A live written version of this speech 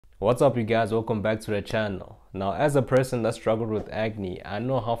What's up you guys, welcome back to the channel. Now as a person that struggled with acne, I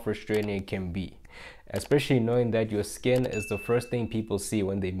know how frustrating it can be, especially knowing that your skin is the first thing people see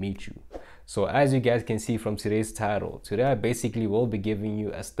when they meet you. So as you guys can see from today's title, today I basically will be giving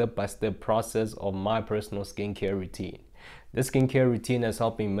you a step-by-step process of my personal skincare routine. This skincare routine has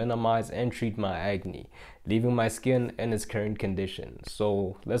helped me minimize and treat my acne, leaving my skin in its current condition.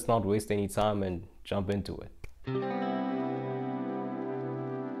 So let's not waste any time and jump into it.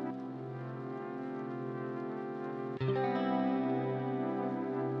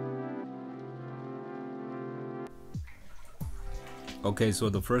 Okay, so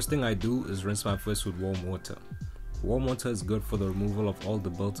the first thing I do is rinse my face with warm water. Warm water is good for the removal of all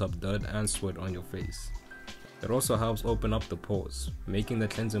the built-up dirt and sweat on your face. It also helps open up the pores, making the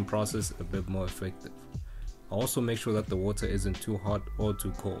cleansing process a bit more effective. Also make sure that the water isn't too hot or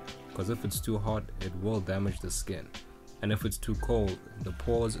too cold, because if it's too hot, it will damage the skin. And if it's too cold, the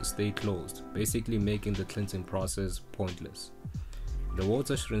pores stay closed, basically making the cleansing process pointless. The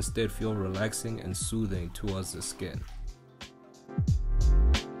water should instead feel relaxing and soothing towards the skin.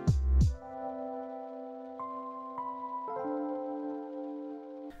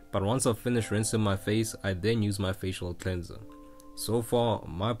 But once I've finished rinsing my face, I then use my facial cleanser. So far,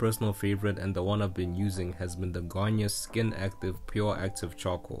 my personal favorite and the one I've been using has been the Garnier Skin Active Pure Active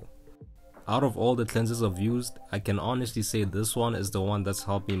Charcoal. Out of all the cleansers I've used, I can honestly say this one is the one that's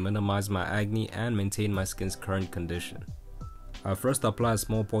helped me minimize my acne and maintain my skin's current condition. I first apply a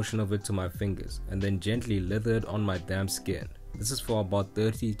small portion of it to my fingers and then gently lather it on my damp skin. This is for about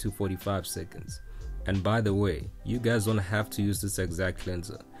 30 to 45 seconds. And by the way, you guys don't have to use this exact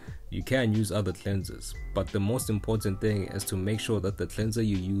cleanser. You can use other cleansers, but the most important thing is to make sure that the cleanser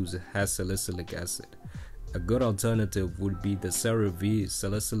you use has salicylic acid. A good alternative would be the CeraVe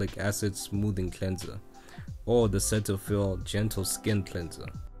Salicylic Acid Smoothing Cleanser or the Cetaphile Gentle Skin Cleanser.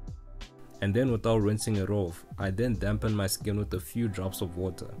 And then without rinsing it off, I then dampen my skin with a few drops of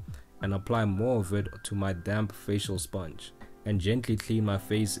water and apply more of it to my damp facial sponge and gently clean my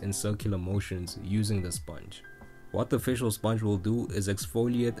face in circular motions using the sponge. What the facial sponge will do is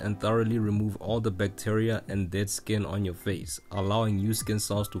exfoliate and thoroughly remove all the bacteria and dead skin on your face, allowing new skin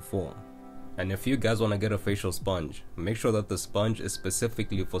cells to form. And if you guys want to get a facial sponge, make sure that the sponge is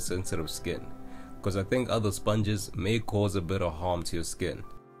specifically for sensitive skin, because I think other sponges may cause a bit of harm to your skin.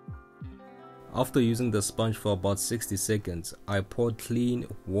 After using the sponge for about 60 seconds, I poured clean,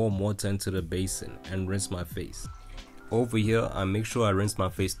 warm water into the basin and rinse my face. Over here, I make sure I rinse my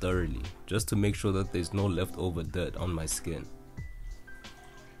face thoroughly, just to make sure that there's no leftover dirt on my skin.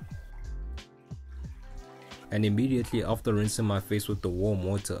 And immediately after rinsing my face with the warm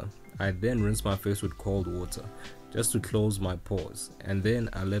water, I then rinse my face with cold water, just to close my pores, and then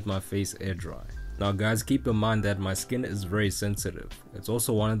I let my face air dry. Now guys, keep in mind that my skin is very sensitive. It's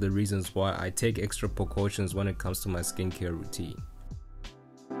also one of the reasons why I take extra precautions when it comes to my skincare routine.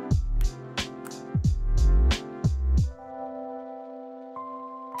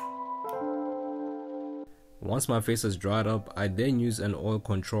 Once my face is dried up, I then use an oil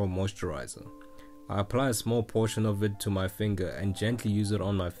control moisturizer. I apply a small portion of it to my finger and gently use it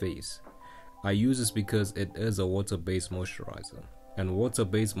on my face. I use this because it is a water-based moisturizer, and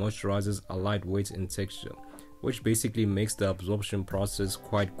water-based moisturizers are lightweight in texture, which basically makes the absorption process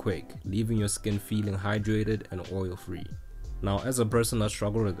quite quick, leaving your skin feeling hydrated and oil-free. Now as a person that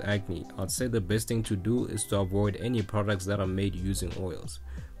struggles with acne, I'd say the best thing to do is to avoid any products that are made using oils,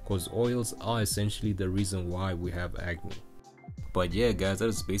 because oils are essentially the reason why we have acne. But yeah guys, that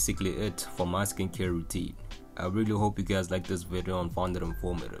is basically it for my skincare routine. I really hope you guys liked this video and found it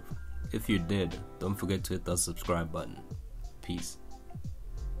informative. If you did, don't forget to hit that subscribe button. Peace.